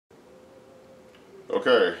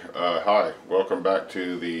Okay, hi. Welcome back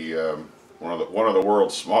to the one of the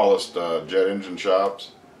world's smallest jet engine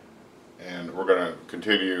shops, and we're going to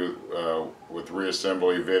continue with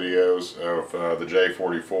reassembly videos of the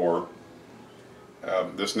J44.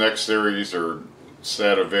 This next series or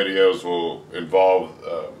set of videos will involve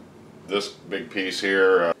this big piece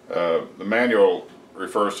here. The manual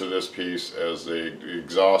refers to this piece as the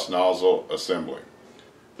Exhaust Nozzle Assembly.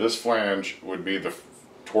 This flange would be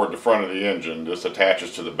toward the front of the engine. This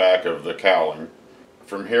attaches to the back of the cowling.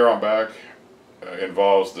 From here on back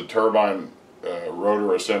involves the turbine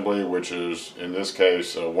rotor assembly, which is in this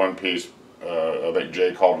case one piece. I think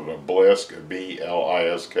Jay called it a blisk,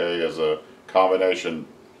 B-L-I-S-K, as a combination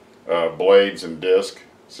blades and disc.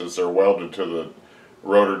 Since they're welded to the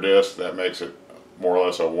rotor disc, that makes it more or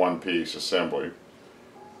less a one-piece assembly.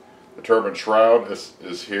 The turbine shroud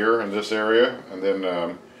is here in this area, and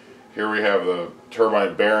then here we have the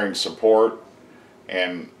turbine bearing support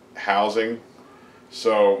and housing.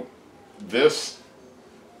 So this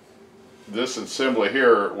assembly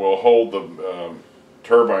here will hold the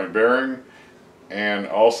turbine bearing, and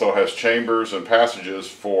also has chambers and passages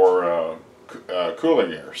for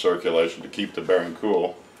cooling air circulation to keep the bearing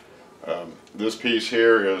cool. This piece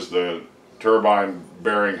here is the turbine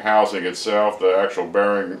bearing housing itself. The actual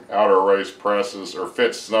bearing outer race presses or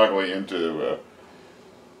fits snugly into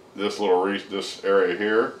this area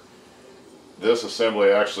here. This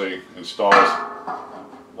assembly actually installs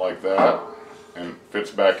like that and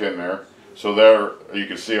fits back in there. So there you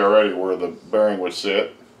can see already where the bearing would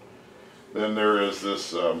sit. Then there is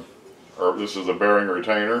this, this is a bearing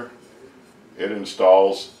retainer. It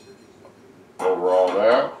installs over all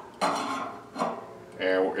that.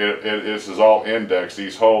 And this is all indexed.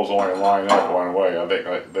 These holes only line up one way. I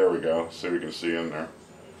think, there we go, so we can see in there.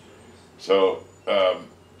 So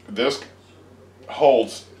this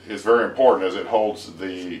is very important, as it holds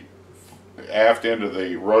the aft end of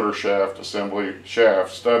the rotor shaft assembly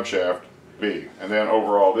shaft, stub shaft B. And then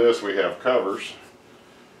over all this we have covers.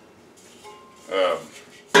 As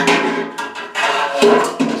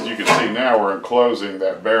you can see now, we're enclosing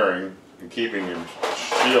that bearing and keeping him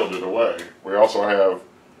shielded away. We also have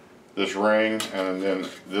this ring and then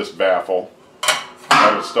this baffle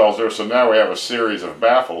that installs there. So now we have a series of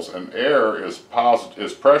baffles, and air is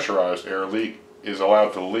pressurized air is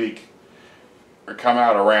allowed to leak or come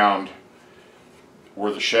out around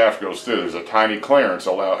where the shaft goes through. There's a tiny clearance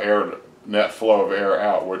to allow net flow of air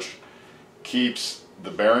out, which keeps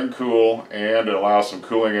the bearing cool, and it allows some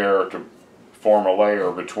cooling air to form a layer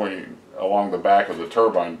along the back of the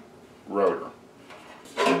turbine rotor.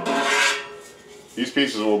 These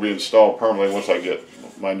pieces will be installed permanently once I get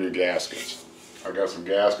my new gaskets. I've got some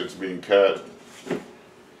gaskets being cut.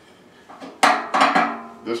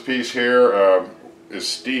 This piece here is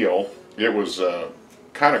steel. It was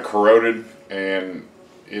kind of corroded, and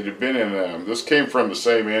it had been in this came from the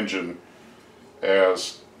same engine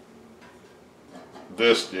as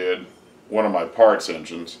this did, one of my parts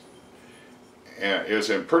engines, and it's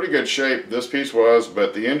in pretty good shape. This piece was,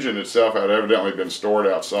 but the engine itself had evidently been stored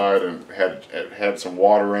outside and had some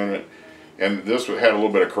water in it, and this had a little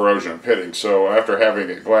bit of corrosion and pitting. So after having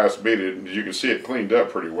it glass beaded, you can see it cleaned up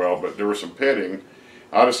pretty well, but there was some pitting.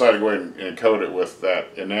 I decided to go ahead and coat it with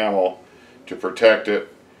that enamel to protect it,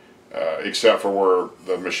 except for where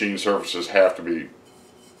the machine surfaces have to be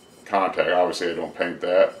contact. Obviously I don't paint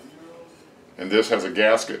that. And this has a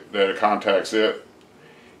gasket that contacts it.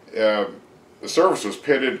 The surface was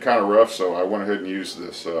pitted kind of rough, so I went ahead and used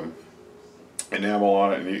this enamel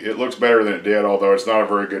on it, and it looks better than it did, although it's not a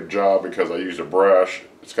very good job because I used a brush.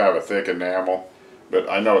 It's kind of a thick enamel, but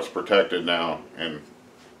I know it's protected now, and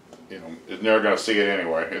you know, it's never going to see it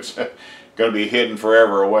anyway. It's going to be hidden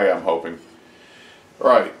forever away, I'm hoping.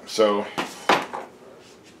 Alright, so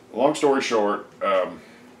long story short,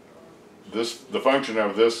 the function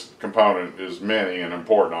of this component is many and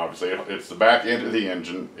important. Obviously, it's the back end of the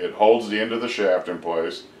engine. It holds the end of the shaft in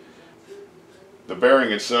place. The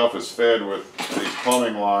bearing itself is fed with these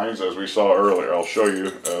plumbing lines, as we saw earlier. I'll show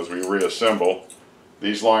you as we reassemble.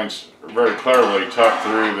 These lines are very cleverly tucked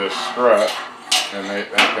through this strut, and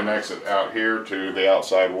that connects it out here to the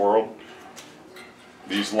outside world.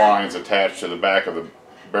 These lines attach to the back of the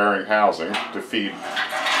bearing housing to feed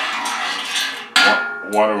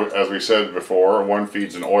one, as we said before, one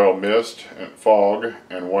feeds an oil mist and fog,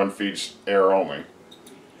 and one feeds air only.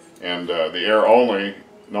 And the air only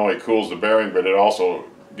not only cools the bearing, but it also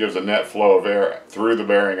gives a net flow of air through the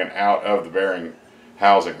bearing and out of the bearing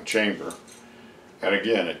housing chamber. And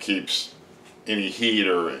again, it keeps any heat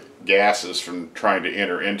or gases from trying to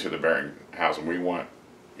enter into the bearing housing. We want,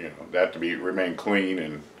 that to remain clean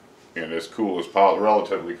and and as cool as possible,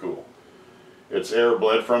 relatively cool. It's air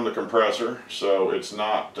bled from the compressor, so it's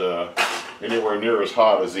not anywhere near as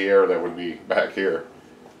hot as the air that would be back here.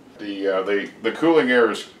 The cooling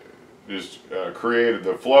air is created.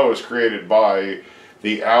 The flow is created by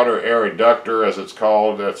the outer air ductor, as it's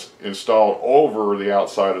called, that's installed over the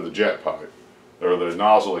outside of the jet pipe, or the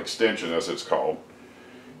nozzle extension, as it's called.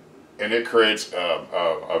 And it creates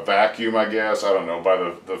a vacuum, I guess, I don't know, by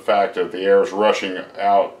the fact that the air is rushing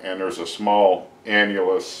out and there's a small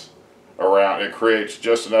annulus around. It creates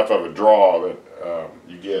just enough of a draw that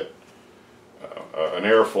you get an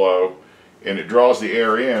airflow, and it draws the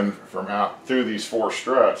air in from out through these 4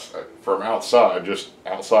 struts from outside, just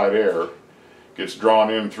outside air. Gets drawn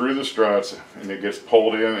in through the struts, and it gets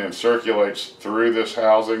pulled in and circulates through this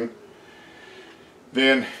housing.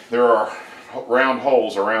 Then there are round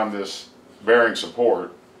holes around this bearing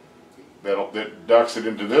support that ducts it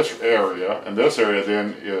into this area, and this area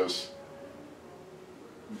then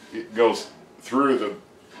it goes through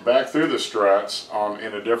back through the struts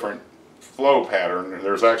in a different flow pattern.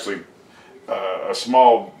 There's actually a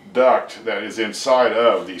small duct that is inside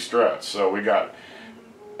of these struts, so we got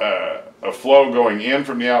a flow going in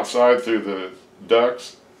from the outside through the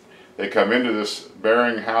ducts. They come into this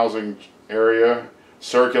bearing housing area,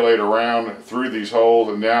 circulate around through these holes,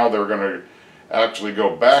 and now they're going to actually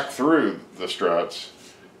go back through the struts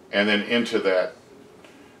and then into that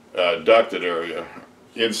ducted area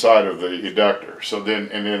inside of the eductor. So then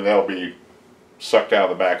they'll be sucked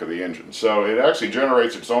out of the back of the engine. So it actually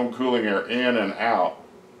generates its own cooling air in and out.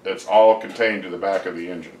 That's all contained to the back of the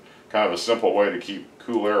engine. Kind of a simple way to keep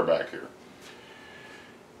cool air back here.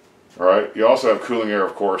 Alright, you also have cooling air,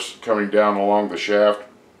 of course, coming down along the shaft,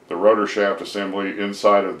 the rotor shaft assembly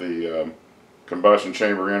inside of the combustion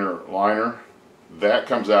chamber inner liner. That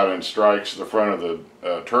comes out and strikes the front of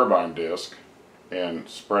the turbine disc and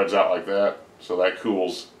spreads out like that, so that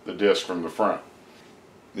cools the disc from the front.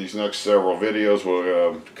 These next several videos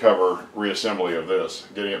will cover reassembly of this,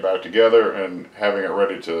 getting it back together and having it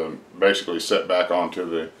ready to basically set back onto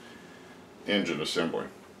the engine assembly.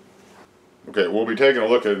 Okay, we'll be taking a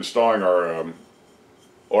look at installing our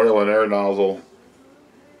oil and air nozzle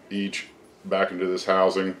each back into this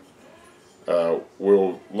housing.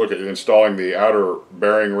 We'll look at installing the outer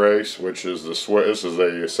bearing race, which is this is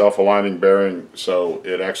a self-aligning bearing, so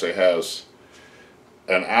it actually has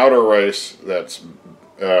an outer race that's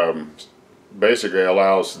basically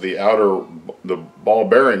allows the ball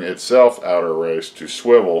bearing itself outer race to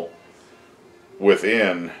swivel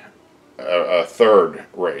within a third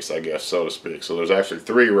race, I guess, so to speak. So there's actually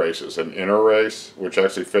 3 races: an inner race, which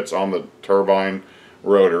actually fits on the turbine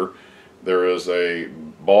rotor. There is a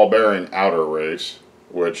ball bearing outer race,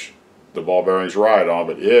 which the ball bearings ride on,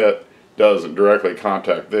 but it doesn't directly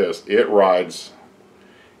contact this. It rides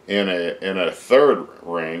in a third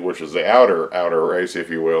ring, which is the outer race,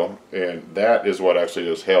 if you will, and that is what actually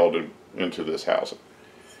is held into this housing.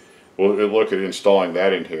 We'll look at installing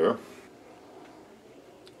that in here.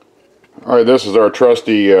 Alright, this is our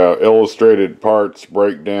trusty illustrated parts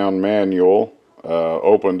breakdown manual,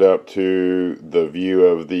 opened up to the view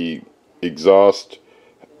of the exhaust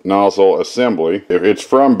nozzle assembly. It's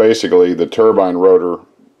from basically the turbine rotor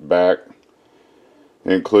back.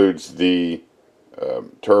 It includes the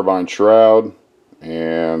turbine shroud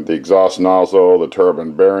and the exhaust nozzle, the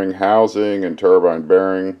turbine bearing housing and turbine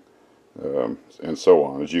bearing, and so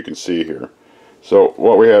on, as you can see here. So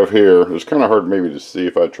what we have here, it's kind of hard maybe to see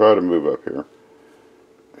if I try to move up here.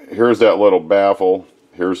 Here's that little baffle.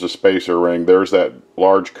 Here's the spacer ring. There's that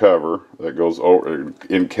large cover that goes over,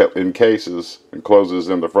 encases and closes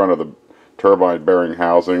in the front of the turbine bearing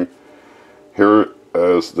housing. Here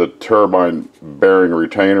is the turbine bearing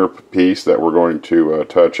retainer piece that we're going to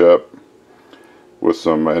touch up with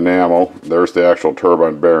some enamel. There's the actual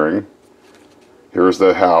turbine bearing. Here's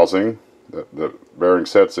the housing that the bearing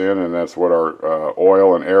sets in, and that's what our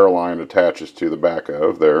oil and air line attaches to the back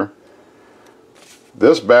of there.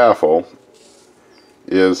 This baffle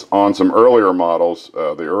is on some earlier models.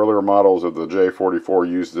 The earlier models of the J44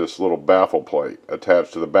 used this little baffle plate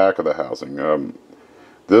attached to the back of the housing.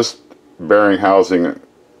 This bearing housing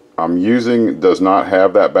I'm using does not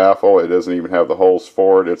have that baffle. It doesn't even have the holes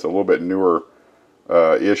for it. It's a little bit newer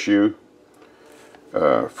issue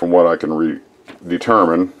from what I can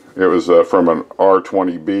determine. It was from an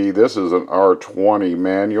R20B. This is an R20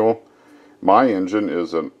 manual. My engine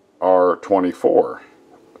is an R24.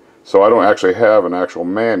 So I don't actually have an actual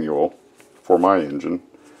manual for my engine.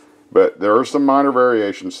 But there are some minor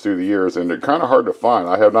variations through the years, and they're kind of hard to find.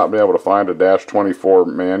 I have not been able to find a -24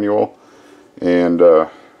 manual, and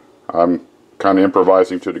I'm kind of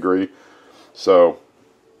improvising to a degree. So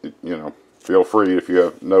you know, feel free if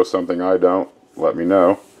you know something I don't, let me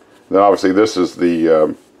know. And then obviously this is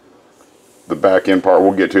the back end part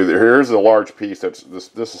we'll get to. Here's a large piece. That's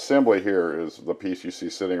this assembly here is the piece you see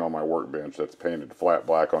sitting on my workbench that's painted flat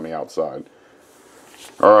black on the outside.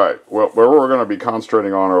 All right, well, where we're going to be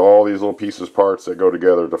concentrating on are all these little pieces, parts that go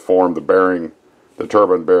together to form the bearing, the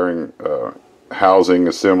turbine bearing housing,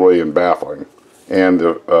 assembly, and baffling, and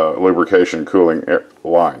the lubrication cooling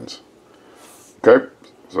lines. Okay,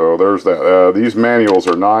 so there's that. These manuals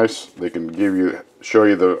are nice. They can show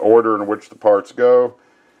you the order in which the parts go,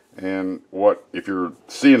 and what if you're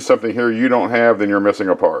seeing something here you don't have, then you're missing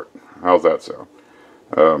a part. How's that sound?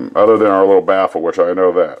 Other than our little baffle, which I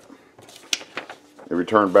know that. If we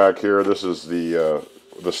turn back here, this is the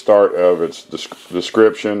start of its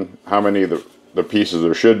description, how many of the pieces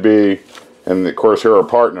there should be, and of course here are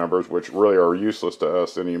part numbers, which really are useless to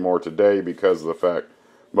us anymore today because of the fact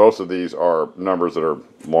most of these are numbers that are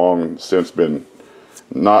long since been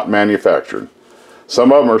not manufactured.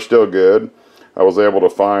 Some of them are still good. I was able to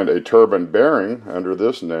find a turbine bearing under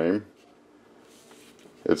this name.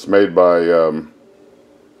 It's made by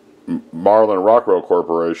Marlin Rockwell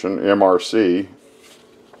Corporation, MRC.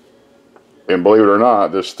 And believe it or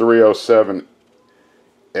not, this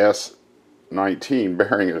 307S19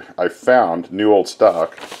 bearing I found, new old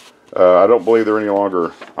stock. I don't believe they're any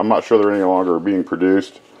longer, I'm not sure they're any longer being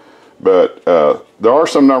produced, but there are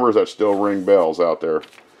some numbers that still ring bells out there.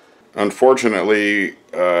 Unfortunately,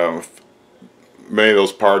 many of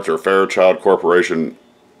those parts are Fairchild Corporation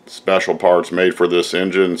special parts made for this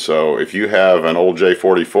engine, so if you have an old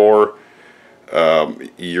J44,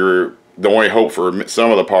 the only hope for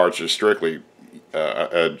some of the parts is strictly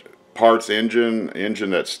a parts engine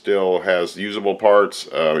that still has usable parts.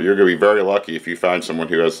 You're going to be very lucky if you find someone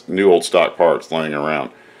who has new old stock parts laying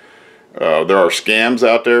around. There are scams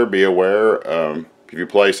out there, be aware. If you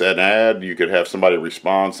place an ad, you could have somebody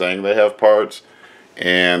respond saying they have parts,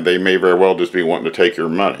 and they may very well just be wanting to take your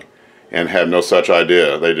money and have no such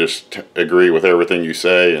idea. They just agree with everything you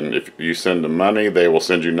say, and if you send them money, they will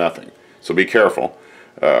send you nothing. So be careful.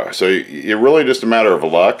 So it's really just a matter of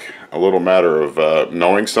luck, a little matter of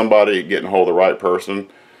knowing somebody, getting hold of the right person.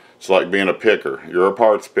 It's like being a picker. You're a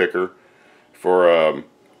parts picker for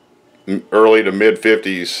early to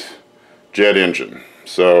mid-50s jet engine.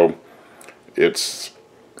 So it's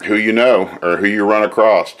who you know or who you run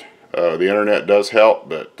across. The internet does help,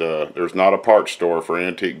 but there's not a parts store for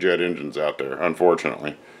antique jet engines out there,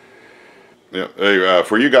 unfortunately. Yeah,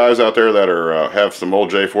 for you guys out there that are have some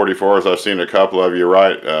old J44s, I've seen a couple of you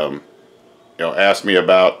write, ask me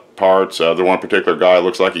about parts. The one particular guy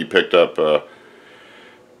looks like he picked up,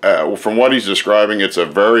 from what he's describing, it's a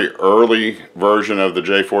very early version of the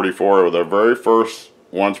J44, the very first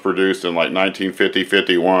ones produced in like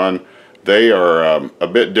 1950-51. They are a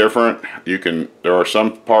bit different. There are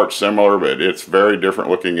some parts similar, but it's very different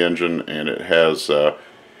looking engine, and it has the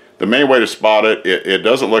main way to spot it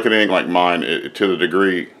doesn't look anything like mine to the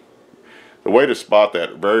degree. The way to spot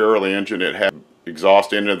that very early engine, it has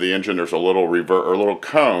exhaust end of the engine. There's a little little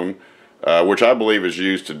cone, which I believe is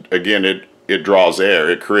used to, again, it draws air.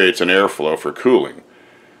 It creates an airflow for cooling,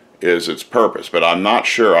 is its purpose. But I'm not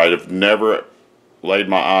sure. I've never laid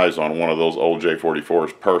my eyes on one of those old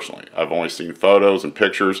J44s personally. I've only seen photos and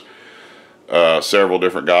pictures. Several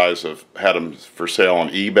different guys have had them for sale on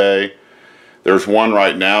eBay. There's one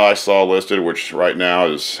right now I saw listed, which right now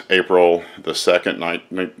is April the 2nd,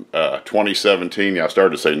 2017. Yeah, I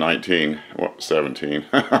started to say 17.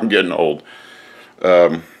 I'm getting old.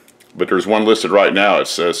 But there's one listed right now. It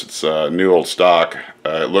says it's new old stock.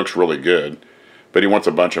 It looks really good, but he wants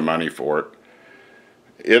a bunch of money for it.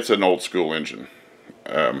 It's an old school engine.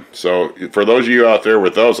 So for those of you out there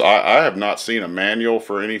with those, I have not seen a manual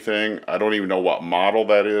for anything. I don't even know what model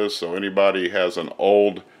that is. So anybody has an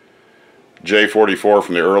old J44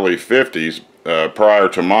 from the early 50s prior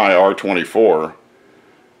to my R24,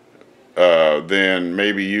 then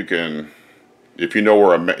maybe you can, if you know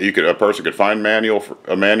where a person could find a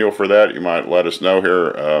manual for that, you might let us know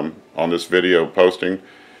here on this video posting.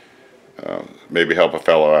 Maybe help a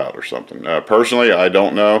fellow out or something. Personally, I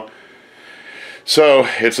don't know. So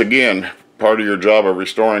it's, again, part of your job of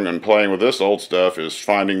restoring and playing with this old stuff is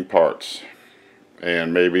finding parts.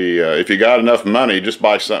 And maybe if you got enough money, just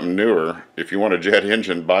buy something newer. If you want a jet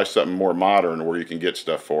engine, buy something more modern where you can get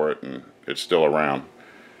stuff for it and it's still around.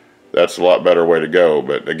 That's a lot better way to go,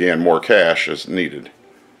 but again, more cash is needed.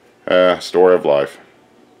 Story of life.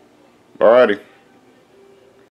 Alrighty.